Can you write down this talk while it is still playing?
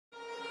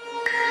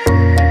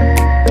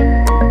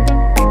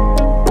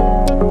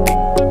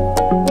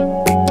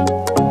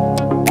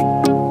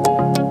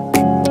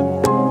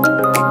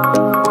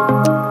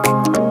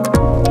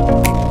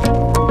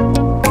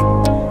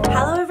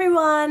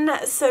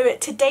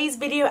today's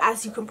video,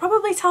 as you can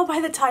probably tell by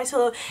the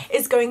title,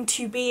 is going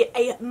to be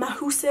a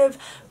massive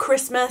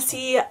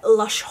Christmassy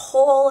Lush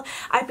haul.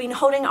 I've been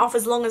holding off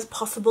as long as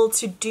possible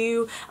to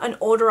do an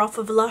order off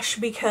of Lush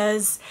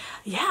because,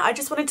 yeah, I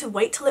just wanted to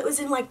wait till it was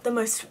in like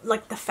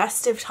the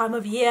festive time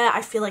of year.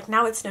 I feel like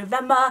now it's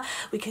November,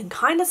 we can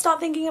kind of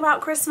start thinking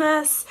about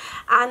Christmas,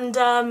 and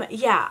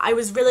yeah, I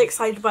was really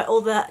excited by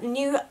all the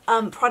new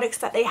products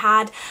that they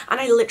had, and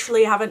I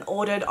literally haven't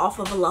ordered off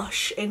of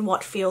Lush in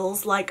what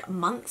feels like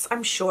months.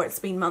 I'm sure it's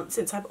been months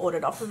since I've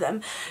ordered off of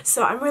them,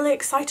 so I'm really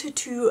excited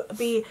to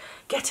be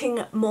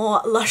getting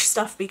more Lush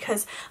stuff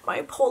because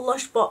my poor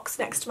Lush box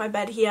next to my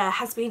bed here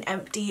has been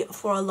empty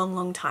for a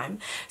long time.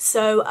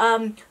 So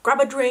grab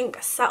a drink,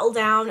 settle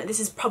down. This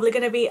is probably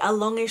going to be a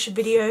longish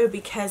video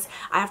because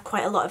I have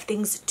quite a lot of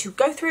things to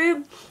go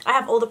through. I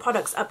have all the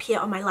products up here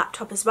on my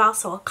laptop as well,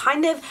 so I'll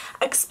kind of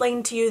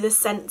explain to you the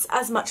scents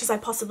as much as I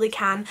possibly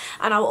can,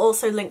 and I'll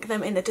also link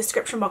them in the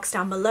description box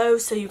down below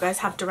so you guys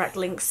have direct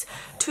links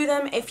to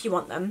them if you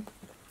want them.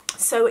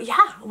 So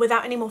yeah,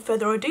 without any more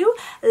further ado,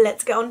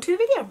 let's get on to the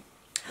video.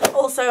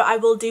 Also, I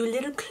will do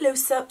little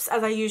close-ups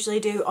as I usually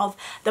do of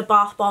the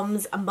bath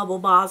bombs and bubble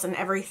bars and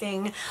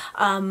everything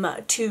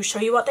to show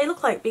you what they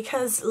look like,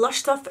 because Lush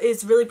stuff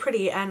is really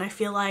pretty and I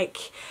feel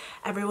like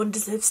everyone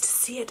deserves to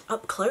see it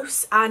up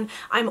close, and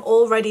I'm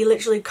already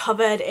literally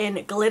covered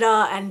in glitter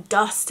and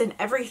dust and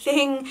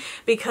everything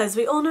because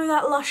we all know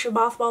that Lush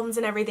bath bombs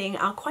and everything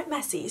are quite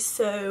messy.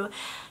 So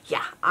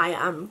yeah, I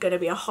am going to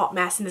be a hot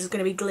mess and there's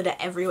going to be glitter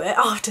everywhere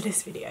after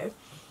this video.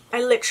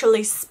 I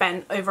literally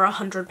spent over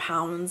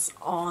 £100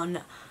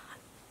 on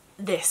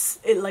this.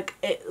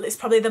 It's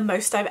probably the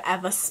most I've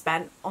ever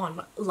spent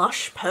on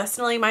Lush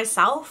personally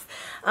myself.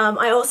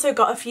 I also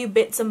got a few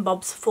bits and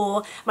bobs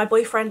for my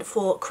boyfriend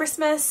for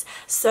Christmas,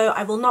 so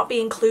I will not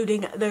be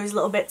including those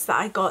little bits that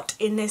I got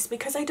in this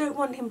because I don't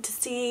want him to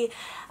see,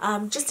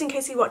 just in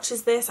case he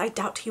watches this. I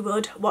doubt he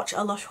would watch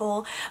a Lush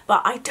haul,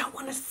 but I don't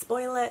want to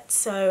spoil it.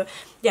 So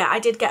yeah, I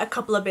did get a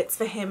couple of bits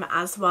for him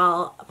as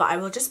well, but I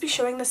will just be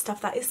showing the stuff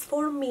that is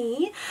for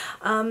me.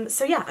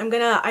 So yeah,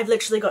 I've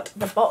literally got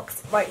the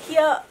box right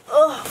here,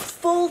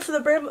 full to the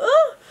brim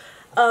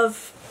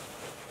of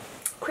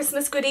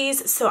Christmas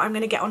goodies, so I'm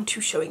going to get on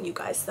to showing you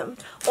guys them.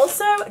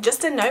 Also,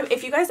 just a note,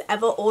 if you guys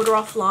ever order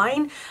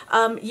offline,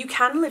 you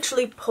can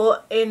literally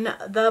put in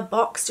the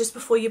box just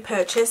before you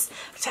purchase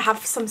to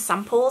have some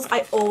samples.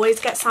 I always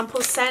get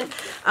samples sent.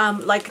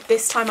 Like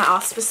this time I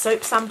asked for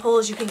soap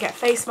samples. You can get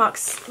face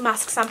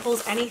mask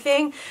samples,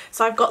 anything.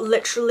 So I've got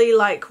literally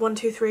like 1,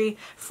 2, 3,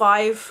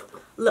 5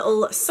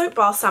 little soap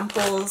bar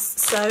samples.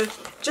 So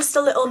just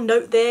a little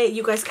note there,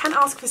 you guys can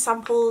ask for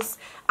samples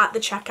at the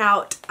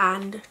checkout,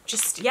 and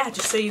just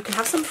so you can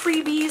have some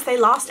freebies. They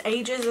last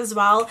ages as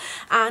well,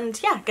 and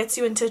yeah, gets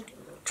you into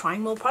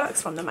trying more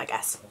products from them, I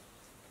guess.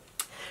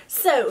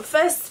 So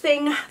first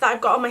thing that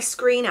I've got on my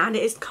screen, and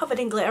it is covered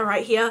in glitter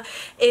right here,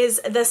 is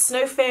the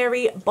Snow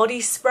Fairy body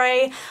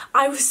spray.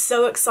 I was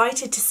so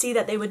excited to see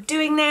that they were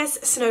doing this.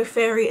 Snow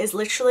Fairy is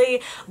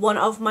literally one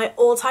of my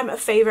all-time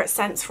favorite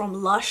scents from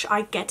Lush.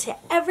 I get it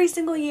every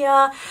single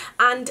year,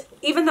 and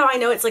even though I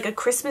know it's like a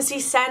Christmassy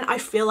scent, I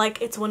feel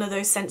like it's one of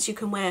those scents you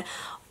can wear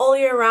all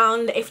year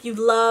round. If you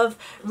love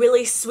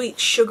really sweet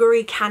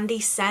sugary candy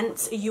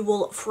scents, you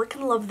will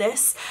freaking love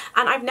this.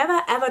 And I've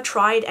never ever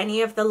tried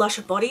any of the Lush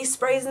body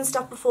sprays and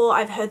stuff before.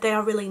 I've heard they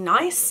are really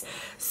nice,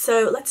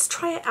 so let's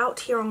try it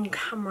out here on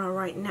camera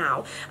right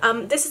now.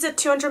 This is a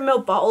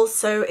 200ml bottle,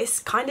 so it's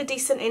kind of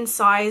decent in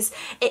size.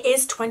 It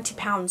is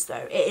 £20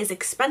 though. It is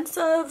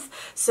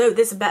expensive, so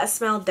this better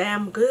smell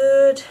damn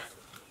good,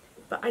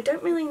 but I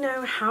don't really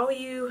know how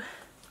you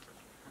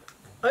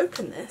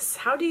open this.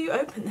 How do you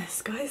open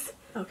this, guys?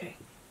 Okay,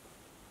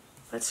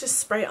 let's just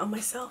spray it on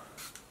myself.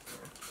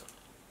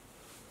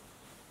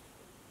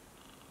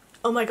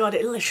 Oh my god,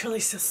 it literally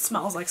just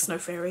smells like Snow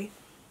Fairy.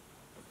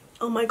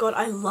 Oh my god,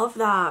 I love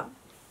that.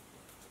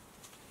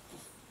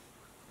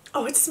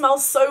 Oh, it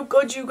smells so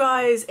good, you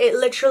guys. It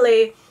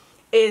literally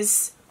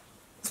is,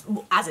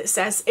 as it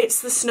says, it's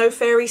the Snow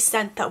Fairy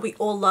scent that we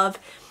all love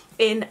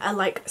in a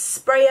like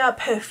sprayer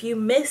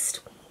perfume mist.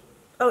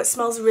 Oh, it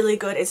smells really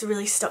good. It's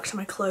really stuck to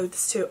my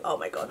clothes too. Oh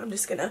my god, I'm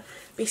just gonna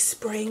be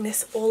spraying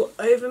this all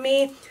over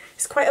me.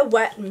 It's quite a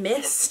wet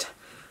mist.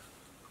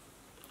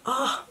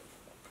 Oh,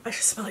 I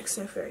just smell like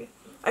Snow Fairy.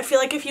 I feel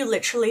like if you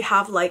literally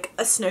have like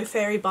a Snow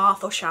Fairy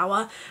bath or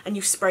shower and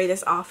you spray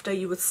this after,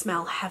 you would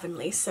smell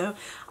heavenly. So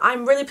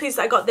I'm really pleased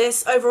that I got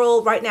this.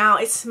 Overall, right now,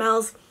 it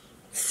smells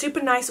super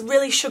nice,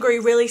 really sugary,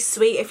 really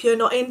sweet. If you're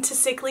not into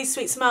sickly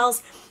sweet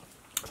smells,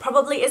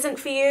 probably isn't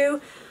for you,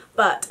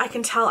 but I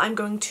can tell I'm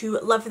going to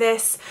love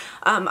this.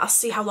 I'll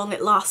see how long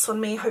it lasts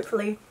on me.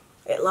 Hopefully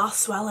it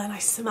lasts well and I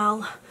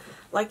smell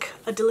like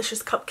a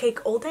delicious cupcake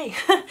all day.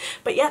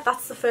 But yeah,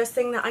 that's the first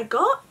thing that I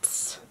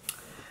got.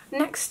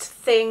 Next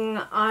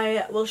thing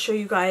I will show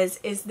you guys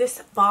is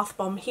this bath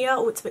bomb here.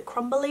 Oh, it's a bit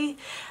crumbly.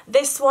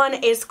 This one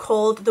is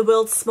called the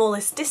World's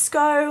Smallest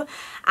Disco,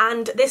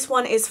 and this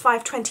one is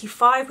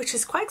 $5.25, which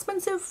is quite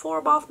expensive for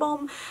a bath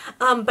bomb,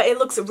 but it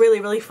looks really,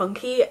 really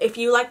funky. If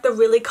you like the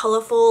really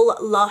colourful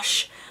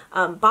Lush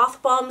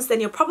bath bombs,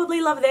 then you'll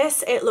probably love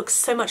this. It looks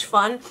so much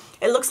fun.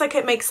 It looks like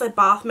it makes the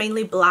bath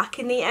mainly black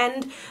in the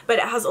end, but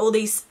it has all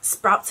these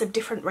sprouts of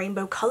different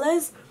rainbow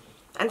colours.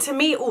 And to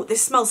me, oh,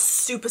 this smells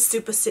super,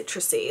 super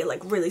citrusy,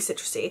 like really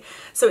citrusy.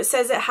 So it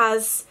says it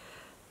has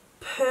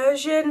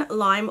Persian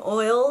lime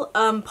oil,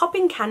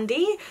 popping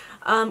candy,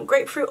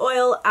 grapefruit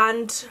oil,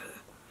 and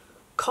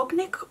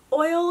cognac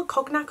oil.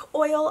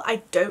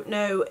 I don't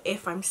know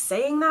if I'm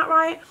saying that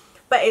right,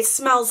 but it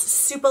smells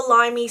super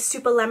limey,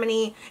 super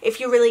lemony. If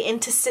you're really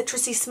into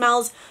citrusy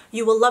smells,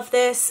 you will love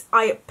this.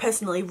 I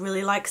personally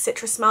really like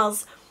citrus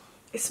smells.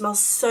 It smells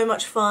so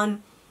much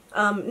fun.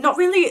 Not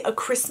really a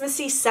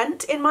Christmassy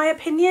scent in my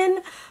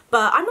opinion,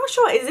 but I'm not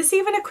sure. Is this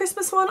even a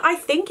Christmas one? I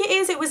think it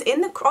is. It was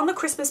on the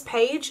Christmas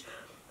page,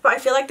 but I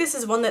feel like this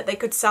is one that they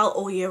could sell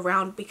all year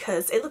round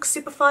because it looks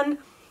super fun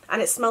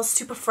and it smells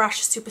super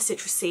fresh, super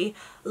citrusy.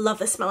 Love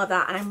the smell of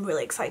that, and I'm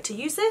really excited to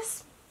use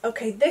this.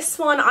 Okay, this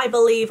one I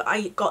believe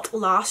I got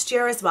last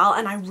year as well,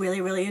 and I really,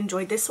 really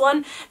enjoyed this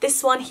one.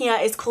 This one here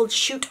is called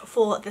Shoot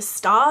for the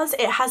Stars.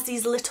 It has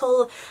these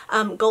little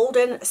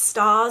golden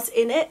stars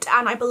in it,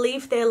 and I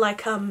believe they're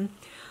like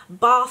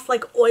bath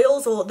like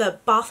oils, or the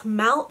bath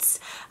melts,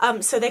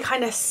 so they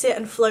kind of sit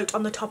and float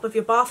on the top of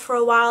your bath for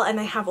a while, and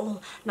they have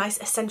all nice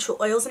essential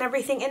oils and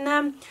everything in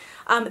them.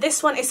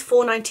 This one is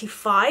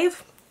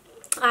 $4.95,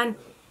 and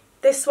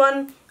this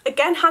one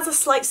again has a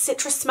slight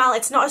citrus smell.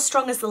 It's not as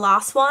strong as the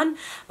last one,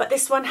 but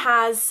this one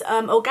has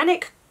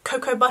organic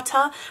cocoa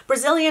butter,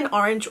 Brazilian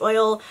orange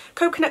oil,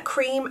 coconut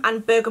cream,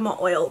 and bergamot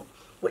oil,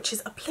 which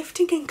is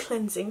uplifting and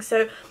cleansing.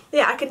 So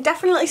yeah, I can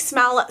definitely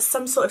smell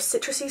some sort of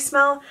citrusy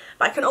smell,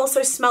 but I can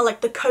also smell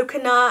like the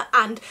coconut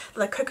and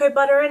the cocoa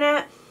butter in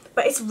it.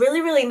 But it's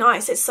really, really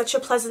nice. It's such a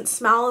pleasant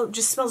smell. It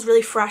just smells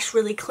really fresh,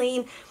 really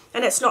clean,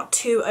 and it's not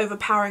too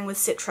overpowering with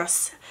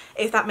citrus,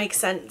 if that makes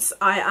sense.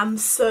 I am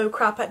so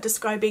crap at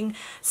describing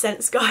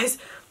scents, guys,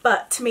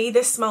 but to me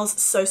this smells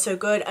so, so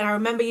good, and I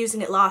remember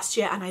using it last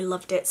year and I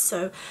loved it,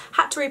 so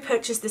had to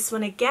repurchase this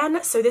one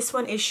again. So this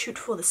one is Shoot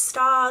for the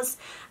Stars,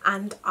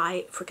 and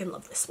I freaking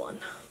love this one.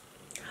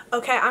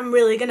 Okay, I'm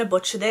really gonna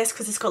butcher this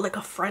because it's got like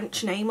a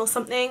French name or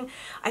something.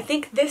 I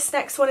think this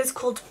next one is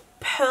called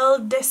Pearl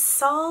de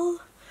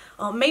Sal.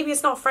 Or maybe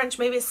it's not French,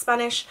 maybe it's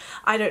Spanish.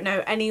 I don't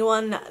know.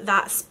 Anyone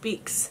that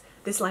speaks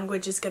this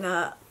language is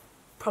gonna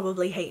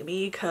probably hate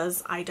me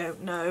because I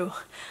don't know.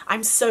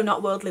 I'm so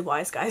not worldly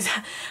wise, guys.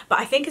 But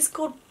I think it's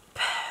called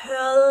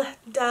Pearl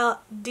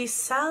de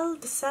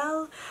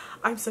Sal.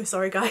 I'm so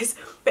sorry, guys.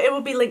 But it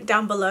will be linked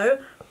down below.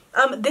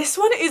 This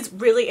one is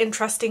really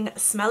interesting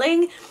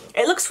smelling.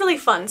 It looks really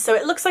fun. So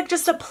it looks like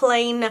just a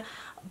plain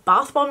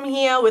bath bomb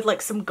here with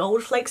like some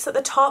gold flakes at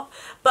the top,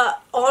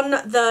 but on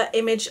the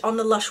image on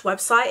the Lush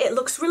website it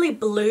looks really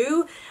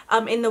blue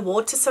in the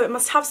water, so it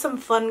must have some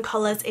fun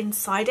colours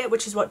inside it,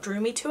 which is what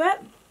drew me to it.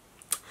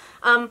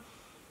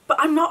 But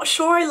I'm not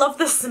sure I love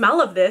the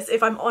smell of this,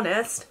 if I'm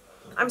honest.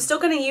 I'm still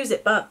going to use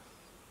it, but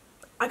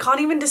I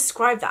can't even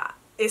describe that.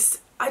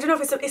 I don't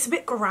know if it's a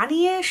bit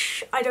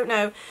granny-ish. I don't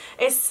know.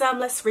 It's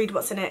let's read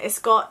what's in it. It's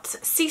got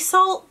sea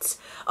salt,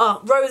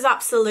 rose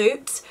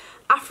absolute,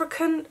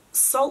 African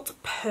salt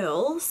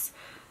pearls,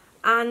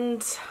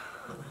 and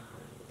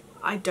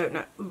I don't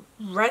know,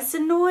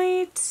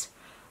 resinoid,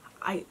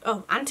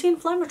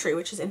 anti-inflammatory,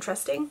 which is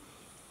interesting.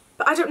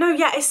 But I don't know,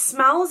 yeah, it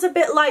smells a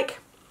bit like,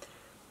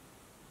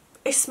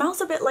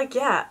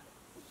 yeah,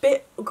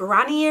 bit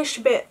granny-ish,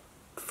 bit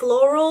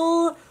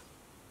floral.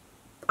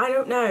 I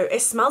don't know,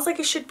 it smells like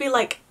it should be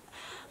like,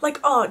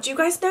 oh, do you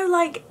guys know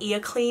like ear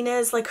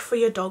cleaners, like for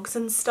your dogs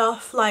and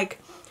stuff, like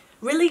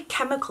really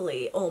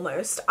chemically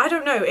almost. I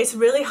don't know, it's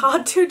really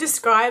hard to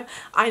describe.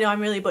 I know I'm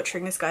really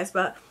butchering this, guys,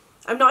 but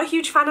I'm not a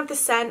huge fan of the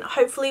scent.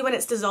 Hopefully when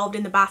it's dissolved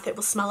in the bath it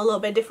will smell a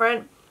little bit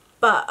different.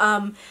 But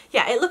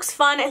yeah, it looks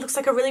fun. It looks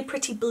like a really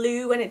pretty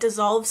blue when it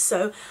dissolves,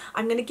 so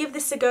I'm gonna give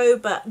this a go,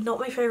 but not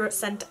my favourite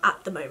scent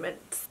at the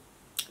moment.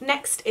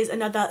 Next is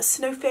another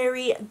Snow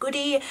Fairy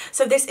goodie.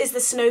 So this is the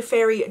Snow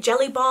Fairy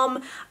Jelly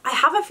Bomb. I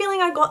have a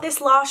feeling I got this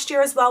last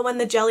year as well when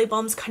the jelly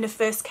bombs kind of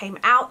first came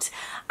out,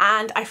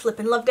 and I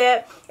flippin' loved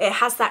it. It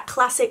has that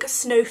classic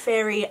Snow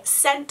Fairy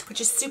scent, which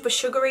is super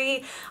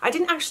sugary. I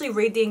didn't actually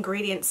read the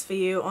ingredients for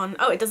you on,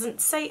 oh, it doesn't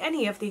say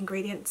any of the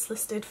ingredients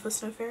listed for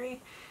Snow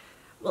Fairy.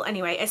 Well,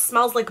 anyway, it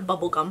smells like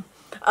bubblegum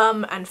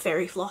and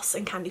fairy floss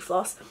and candy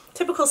floss.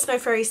 Typical Snow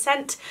Fairy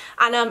scent,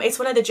 and it's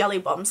one of the jelly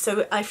bombs.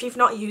 So if you've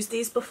not used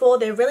these before,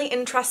 they're really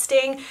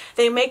interesting.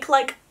 They make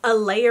like a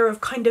layer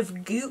of kind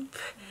of goop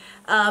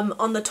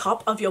on the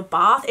top of your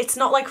bath. It's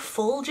not like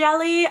full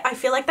jelly. I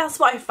feel like that's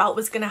what I felt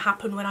was going to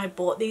happen when I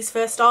bought these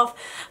first off,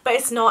 but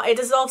it's not. It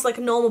dissolves like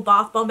a normal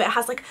bath bomb, but it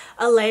has like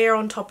a layer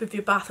on top of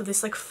your bath of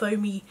this like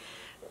foamy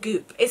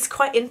goop. It's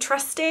quite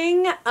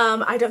interesting.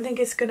 I don't think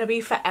it's gonna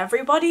be for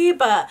everybody,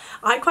 but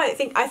I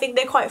think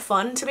they're quite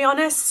fun, to be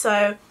honest.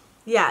 So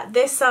yeah,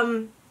 this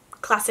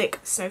classic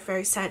Snow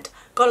Fairy scent,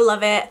 gotta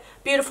love it.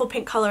 Beautiful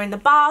pink color in the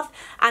bath,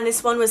 and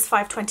this one was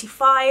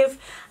 $5.25,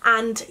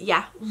 and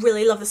yeah,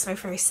 really love the Snow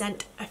Fairy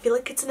scent. I feel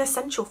like it's an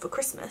essential for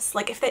Christmas.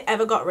 Like if they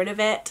ever got rid of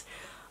it,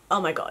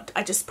 oh my god,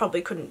 I just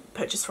probably couldn't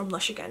purchase from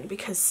Lush again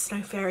because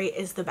Snow Fairy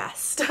is the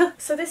best.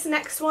 So this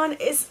next one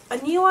is a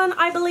new one,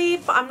 I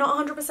believe, but I'm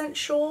not 100%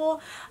 sure.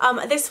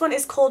 This one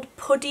is called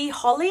Puddy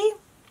Holly.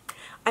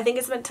 I think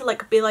it's meant to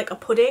like be like a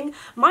pudding.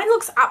 Mine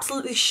looks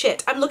absolutely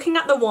shit. I'm looking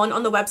at the one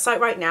on the website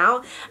right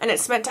now and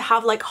it's meant to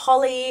have like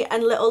holly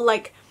and little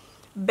like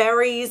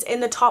berries in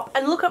the top,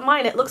 and look at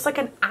mine, it looks like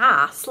an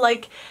ass.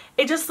 Like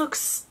it just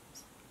looks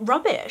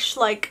rubbish.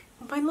 Like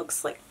mine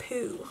looks like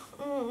poo.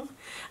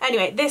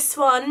 Anyway, this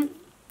one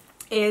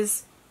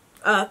is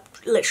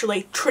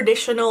literally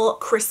traditional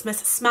Christmas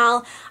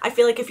smell. I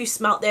feel like if you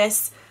smelt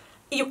this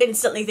you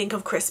instantly think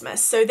of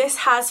Christmas. So this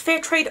has fair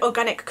trade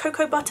organic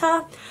cocoa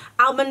butter,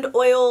 almond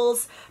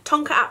oils,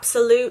 Tonka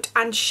Absolute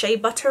and shea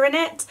butter in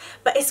it,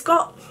 but it's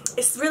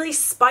really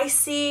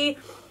spicy.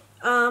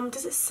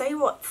 Does it say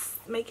what's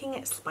making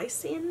it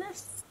spicy in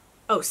this?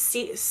 Oh,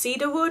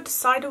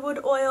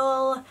 ciderwood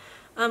oil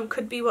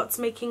could be what's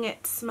making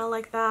it smell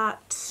like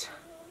that.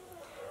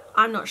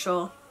 I'm not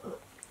sure.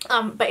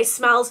 But it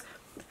smells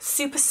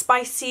super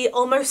spicy,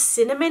 almost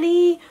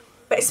cinnamony,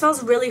 but it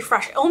smells really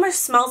fresh. It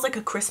almost smells like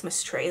a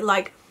Christmas tree.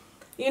 Like,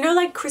 you know,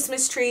 like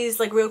Christmas trees,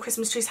 like real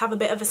Christmas trees have a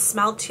bit of a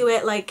smell to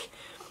it, like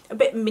a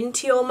bit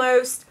minty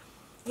almost.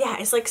 Yeah,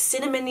 it's like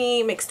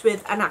cinnamony mixed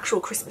with an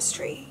actual Christmas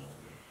tree.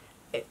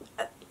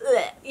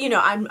 You know,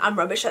 I'm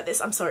rubbish at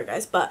this, I'm sorry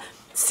guys, but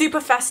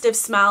super festive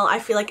smell. I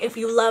feel like if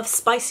you love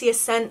spicier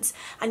scents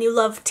and you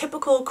love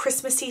typical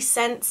Christmassy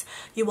scents,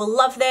 you will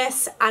love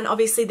this. And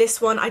obviously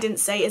this one I didn't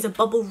say is a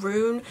bubble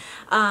rune,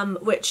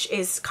 which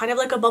is kind of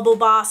like a bubble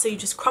bar, so you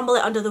just crumble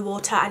it under the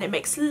water and it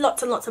makes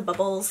lots and lots of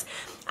bubbles,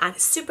 and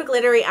it's super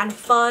glittery and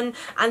fun.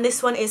 And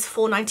this one is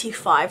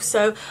 $4.95.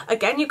 So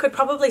again, you could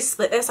probably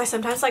split this. I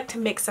sometimes like to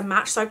mix and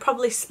match, so I'd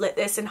probably split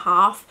this in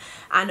half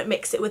and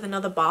mix it with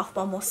another bath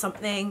bomb or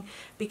something,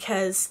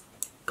 because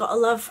gotta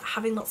love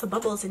having lots of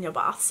bubbles in your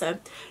bath. So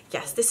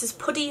yes, this is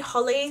Puddy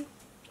Holly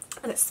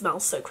and it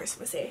smells so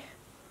Christmassy.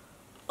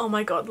 Oh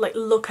my god, like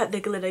look at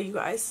the glitter, you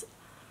guys.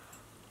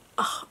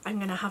 Oh, I'm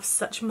gonna have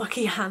such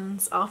mucky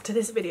hands after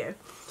this video.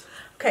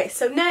 Okay,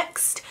 so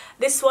next,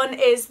 this one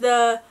is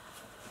the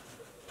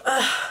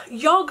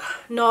Yog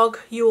Nog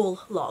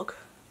Yule Log.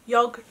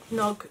 Yog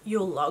Nog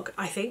Yule Log,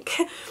 I think.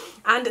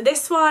 And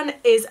this one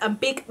is a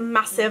big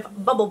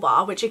massive bubble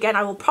bar, which again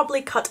I will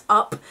probably cut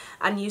up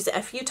and use it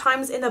a few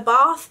times in the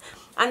bath.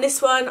 And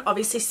this one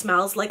obviously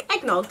smells like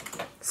eggnog,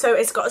 so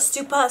it's got a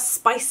super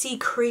spicy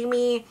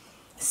creamy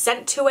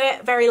scent to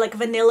it, very like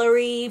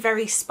vanilla-y,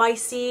 very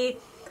spicy.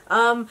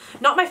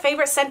 Not my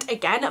favorite scent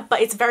again, but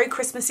it's very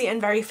Christmassy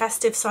and very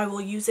festive, so I will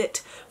use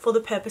it for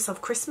the purpose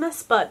of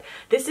Christmas. But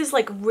this is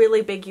like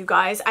really big, you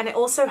guys, and it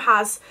also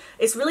has,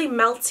 it's really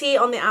melty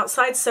on the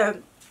outside,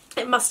 so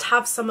it must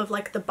have some of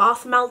like the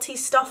bath melty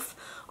stuff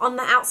on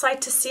the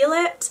outside to seal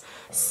it.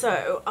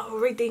 So I'll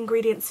read the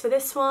ingredients for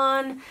this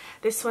one.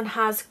 This one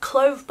has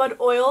clove bud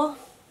oil,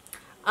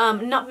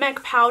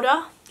 nutmeg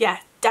powder, yeah,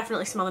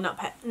 definitely smell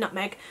the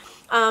nutmeg,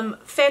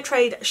 fair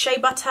trade shea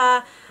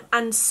butter,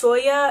 and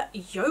soya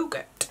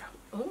yogurt.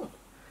 Oh,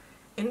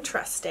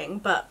 interesting.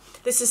 But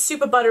this is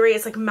super buttery,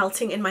 it's like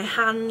melting in my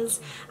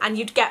hands, and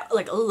you'd get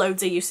like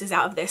loads of uses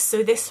out of this.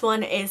 So this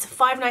one is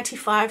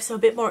 $5.95, so a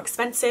bit more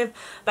expensive,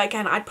 but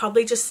again I'd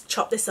probably just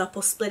chop this up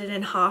or split it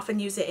in half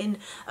and use it in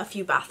a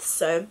few baths.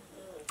 So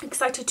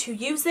excited to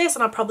use this,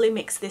 and I'll probably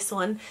mix this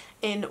one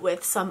in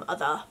with some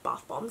other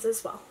bath bombs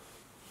as well.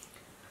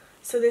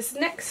 So this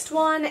next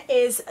one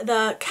is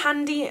the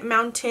Candy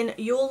Mountain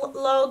Yule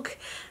Log,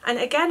 and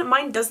again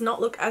mine does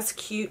not look as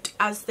cute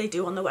as they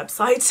do on the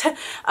website.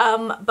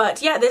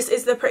 But yeah, this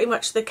is pretty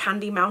much the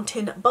Candy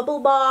Mountain bubble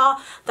bar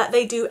that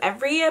they do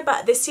every year,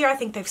 but this year I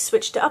think they've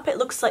switched it up. It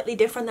looks slightly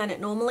different than it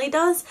normally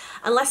does,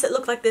 unless it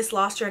looked like this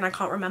last year and I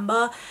can't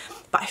remember,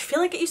 but I feel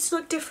like it used to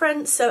look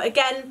different. So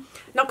again,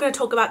 not going to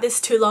talk about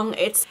this too long.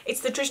 It's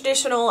the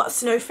traditional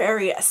Snow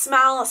Fairy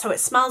smell, so it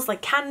smells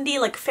like candy,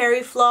 like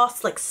fairy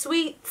floss, like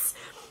sweets.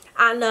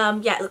 And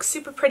yeah, it looks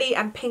super pretty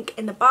and pink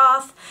in the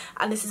bath.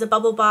 And this is a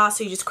bubble bar,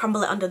 so you just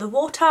crumble it under the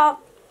water.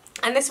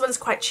 And this one's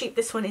quite cheap.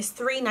 This one is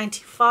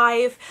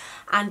 $3.95.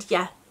 And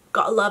yeah,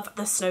 gotta love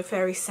the Snow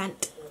Fairy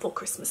scent for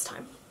Christmas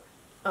time.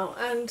 Oh,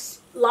 and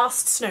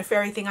last Snow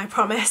Fairy thing, I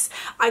promise.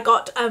 I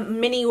got a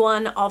mini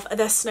one of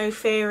the Snow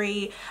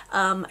Fairy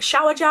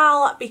shower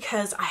gel,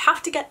 because I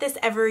have to get this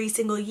every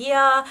single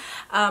year.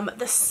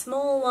 The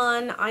small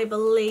one I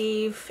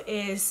believe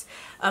is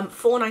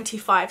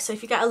 $4.95, so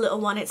if you get a little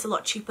one it's a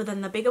lot cheaper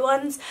than the bigger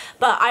ones.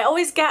 But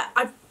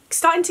I'm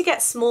starting to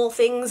get small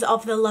things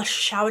of the Lush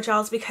shower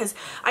gels, because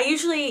I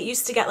usually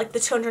used to get like the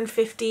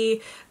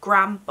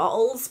 250-gram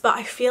bottles, but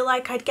I feel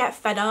like I'd get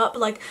fed up.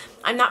 Like,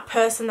 I'm that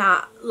person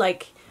that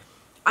like,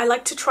 I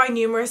like to try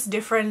numerous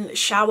different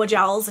shower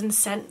gels and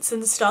scents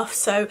and stuff,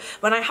 so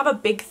when I have a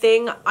big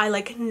thing I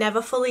like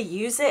never fully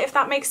use it, if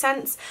that makes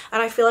sense,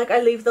 and I feel like I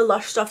leave the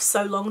Lush stuff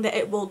so long that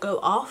it will go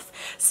off.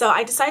 So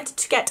I decided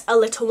to get a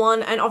little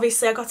one, and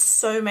obviously I got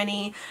so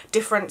many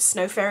different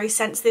Snow Fairy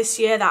scents this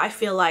year that I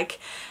feel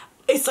like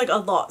it's like a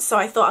lot, so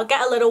I thought I'll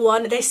get a little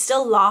one. They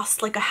still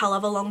last like a hell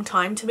of a long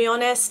time, to be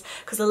honest,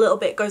 because a little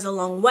bit goes a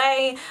long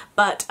way.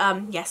 But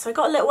yeah, so I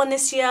got a little one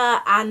this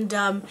year,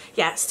 and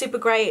yeah, super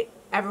great.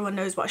 Everyone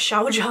knows what a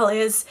shower gel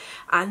is,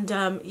 and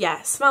yeah,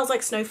 it smells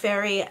like Snow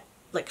Fairy,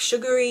 like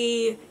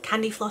sugary,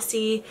 candy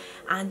flossy,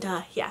 and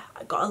yeah,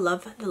 I gotta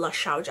love the Lush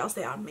shower gels.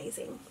 They are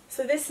amazing.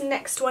 So this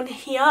next one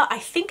here, I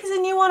think is a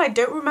new one. I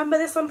don't remember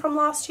this one from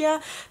last year.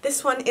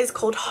 This one is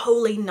called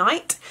Holy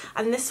Night,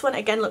 and this one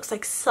again looks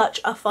like such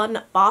a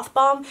fun bath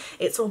bomb.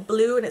 It's all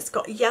blue and it's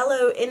got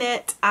yellow in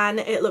it, and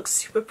it looks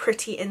super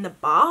pretty in the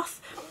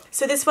bath.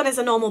 So this one is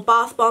a normal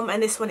bath bomb,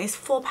 and this one is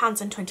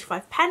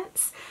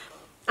 £4.25.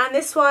 And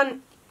this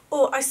one,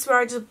 oh, I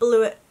swear I just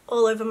blew it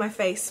all over my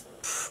face.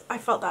 Pff, I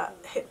felt that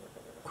hit.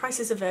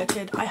 Crisis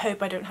averted. I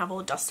hope I don't have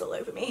all dust all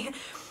over me.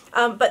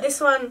 But this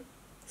one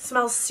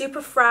smells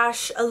super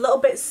fresh, a little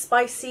bit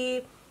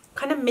spicy,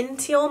 kind of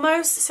minty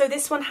almost. So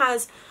this one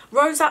has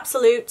Rose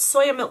Absolute,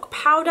 soya milk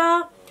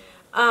powder,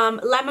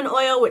 lemon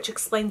oil, which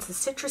explains the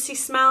citrusy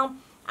smell,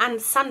 and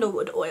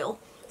sandalwood oil.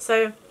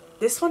 So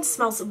this one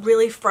smells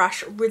really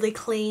fresh, really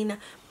clean,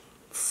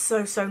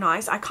 so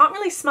nice. I can't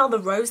really smell the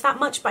rose that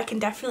much, but I can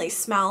definitely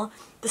smell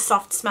the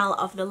soft smell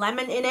of the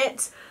lemon in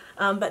it.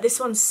 But this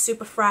one's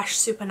super fresh,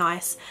 super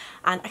nice,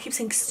 and I keep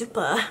saying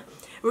super,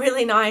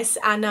 really nice,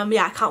 and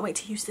yeah, I can't wait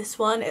to use this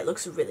one. It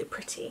looks really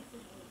pretty.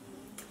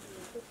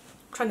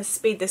 I'm trying to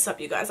speed this up,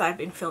 you guys. I've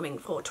been filming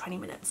for 20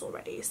 minutes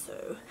already,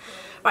 so...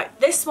 Right,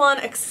 this one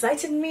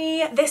excited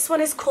me. This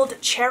one is called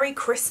Cherry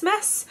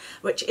Christmas,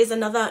 which is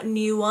another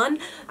new one,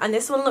 and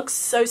this one looks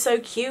so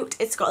cute.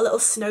 It's got a little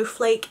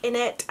snowflake in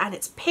it, and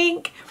it's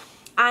pink.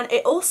 And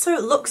it also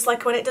looks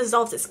like when it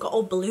dissolves, it's got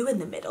all blue in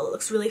the middle. It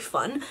looks really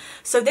fun.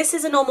 So this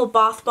is a normal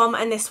bath bomb,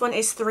 and this one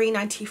is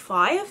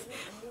 $3.95.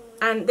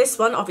 And this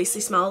one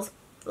obviously smells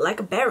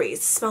like berries.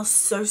 It smells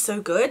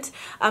so good.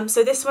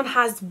 So this one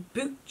has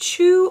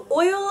buchu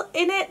oil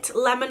in it,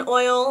 lemon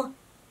oil,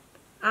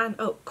 and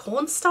oh,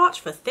 cornstarch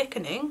for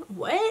thickening.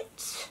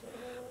 What?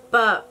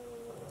 But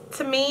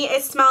to me,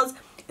 it smells,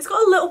 it's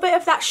got a little bit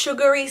of that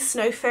sugary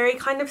Snow Fairy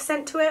kind of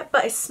scent to it,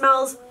 but it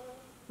smells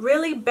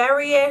really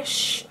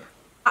berryish.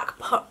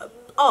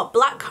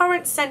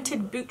 Blackcurrant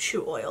scented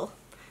buchu oil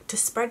to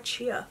spread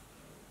cheer.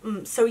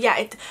 So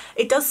yeah,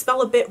 it does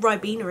smell a bit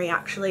ribenery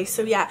actually.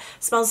 So yeah,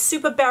 it smells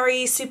super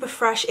berry, super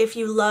fresh. If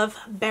you love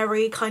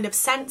berry kind of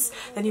scents,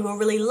 then you will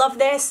really love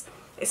this.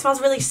 It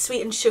smells really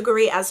sweet and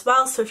sugary as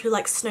well, so if you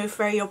like Snow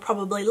Fairy, you'll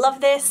probably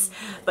love this.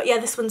 But yeah,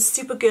 this one's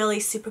super girly,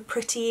 super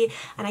pretty,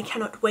 and I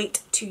cannot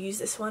wait to use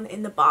this one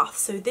in the bath.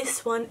 So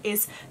this one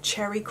is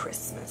Cherry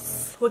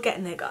Christmas. We're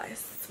getting there,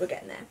 guys. We're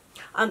getting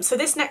there. So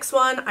this next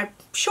one, I'm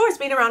sure it's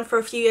been around for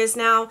a few years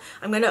now.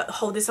 I'm going to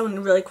hold this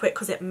one really quick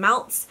because it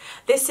melts.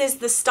 This is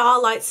the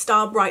Starlight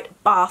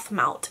Starbright Bath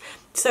Melt.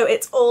 So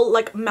it's all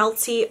like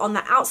melty on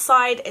the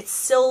outside, it's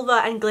silver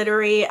and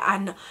glittery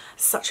and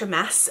such a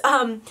mess.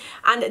 And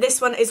this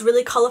one is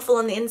really colourful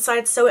on the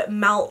inside, so it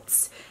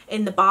melts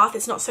in the bath.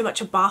 It's not so much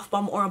a bath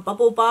bomb or a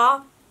bubble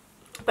bar,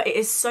 but it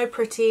is so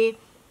pretty.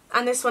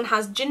 And this one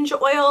has ginger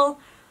oil,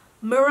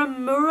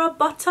 muramura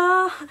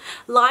butter,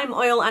 lime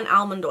oil and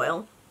almond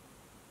oil.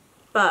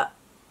 But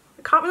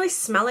I can't really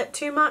smell it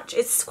too much.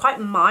 It's quite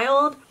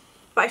mild.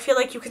 But I feel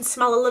like you can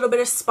smell a little bit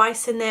of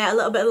spice in there, a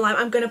little bit of lime.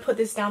 I'm going to put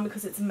this down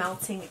because it's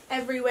melting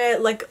everywhere.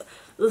 Like,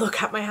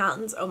 look at my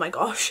hands. Oh my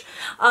gosh.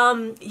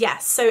 Yeah,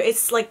 so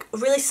it's like a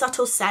really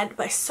subtle scent,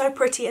 but it's so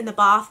pretty in the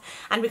bath.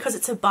 And because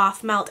it's a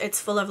bath melt,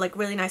 it's full of like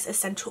really nice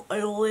essential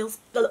oils.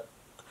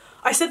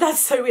 I said that's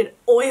so weird.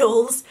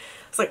 Oils.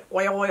 It's like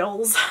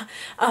oils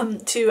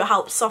to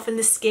help soften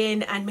the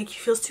skin and make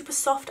you feel super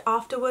soft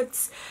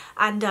afterwards.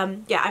 And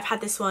yeah, I've had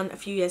this one a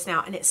few years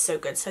now and it's so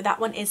good. So that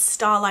one is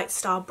Starlight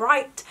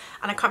Starbright,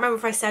 and I can't remember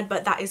if I said,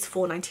 but that is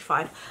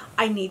 $4.95.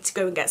 I need to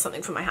go and get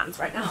something for my hands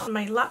right now.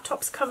 My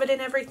laptop's covered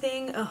in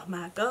everything. Oh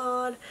my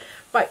god.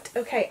 Right,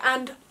 okay,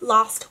 and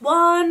last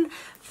one.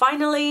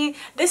 Finally,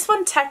 this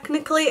one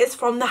technically is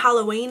from the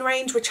Halloween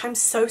range, which I'm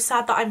so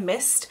sad that I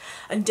missed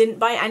and didn't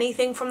buy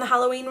anything from the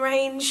Halloween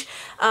range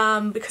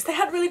because they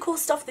had really cool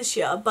stuff this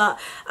year. But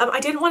I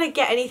didn't want to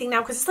get anything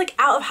now because it's like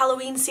out of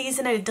Halloween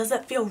season and it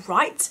doesn't feel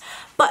right.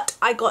 But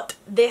I got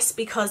this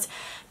because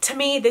to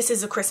me this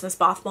is a Christmas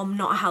bath bomb,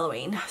 not a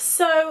Halloween.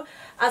 So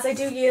as I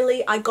do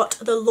yearly, I got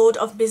the Lord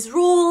of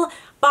Misrule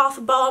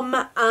bath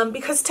bomb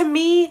because to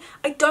me,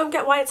 I don't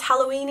get why it's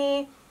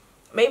Halloweeny.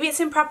 Maybe it's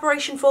in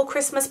preparation for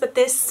Christmas, but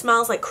this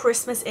smells like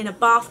Christmas in a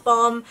bath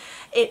bomb.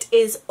 It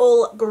is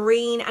all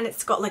green and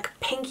it's got like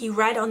pinky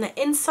red on the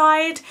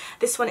inside.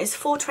 This one is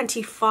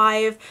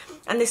 $4.25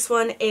 and this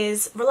one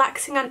is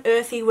relaxing and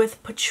earthy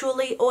with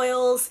patchouli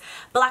oils,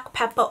 black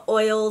pepper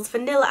oils,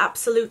 vanilla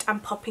absolute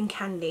and popping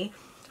candy.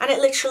 And it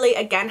literally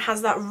again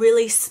has that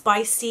really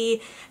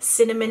spicy,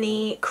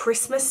 cinnamony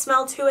Christmas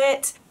smell to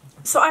it.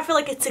 So I feel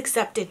like it's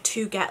accepted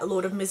to get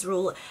Lord of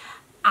Misrule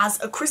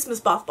as a Christmas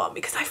bath bomb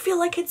because I feel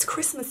like it's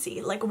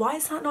Christmassy. Like, why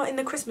is that not in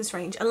the Christmas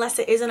range? Unless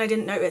it is and I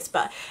didn't notice,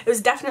 but it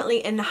was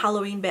definitely in the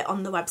Halloween bit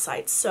on the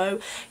website. So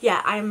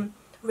yeah, I'm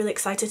Really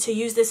excited to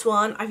use this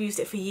one. I've used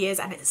it for years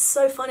and it's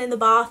so fun in the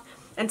bath,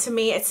 and to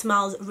me it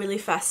smells really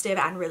festive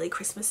and really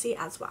Christmassy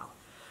as well.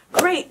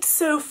 Great,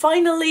 so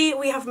finally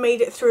we have made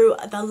it through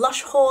the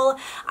Lush haul.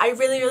 I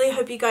really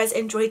hope you guys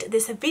enjoyed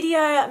this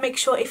video. Make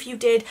sure if you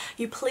did,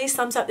 you please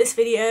thumbs up this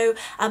video.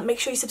 Make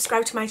sure you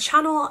subscribe to my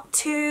channel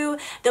too.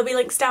 There'll be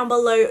links down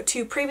below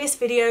to previous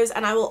videos,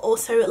 and I will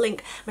also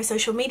link my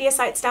social media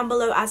sites down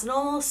below as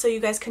normal, so you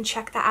guys can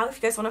check that out if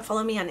you guys want to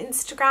follow me on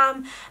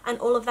Instagram and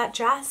all of that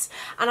jazz.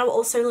 And I will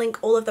also link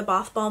all of the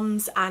bath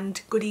bombs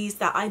and goodies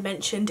that I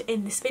mentioned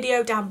in this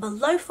video down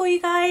below for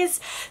you guys.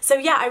 So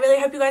yeah, I really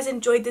hope you guys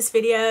enjoyed this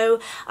video.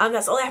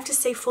 That's all I have to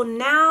say for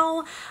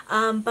now,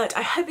 but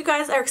I hope you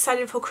guys are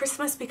excited for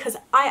Christmas, because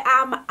I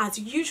am, as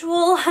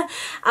usual.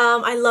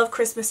 I love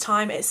Christmas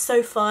time. It's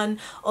so fun,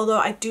 although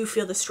I do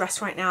feel the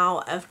stress right now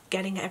of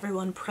getting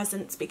everyone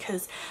presents,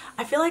 because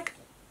I feel like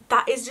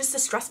that is just a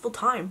stressful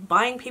time,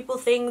 buying people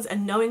things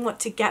and knowing what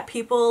to get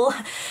people.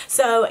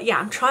 So yeah,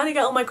 I'm trying to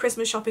get all my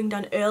Christmas shopping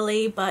done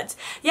early, but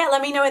yeah,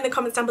 let me know in the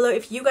comments down below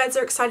if you guys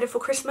are excited for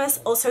Christmas.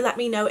 Also let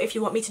me know if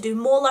you want me to do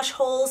more Lush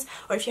hauls,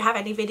 or if you have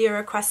any video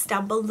requests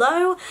down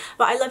below.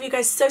 But I love you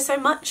guys so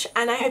much,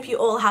 and I hope you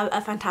all have a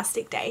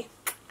fantastic day.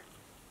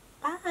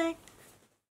 Bye!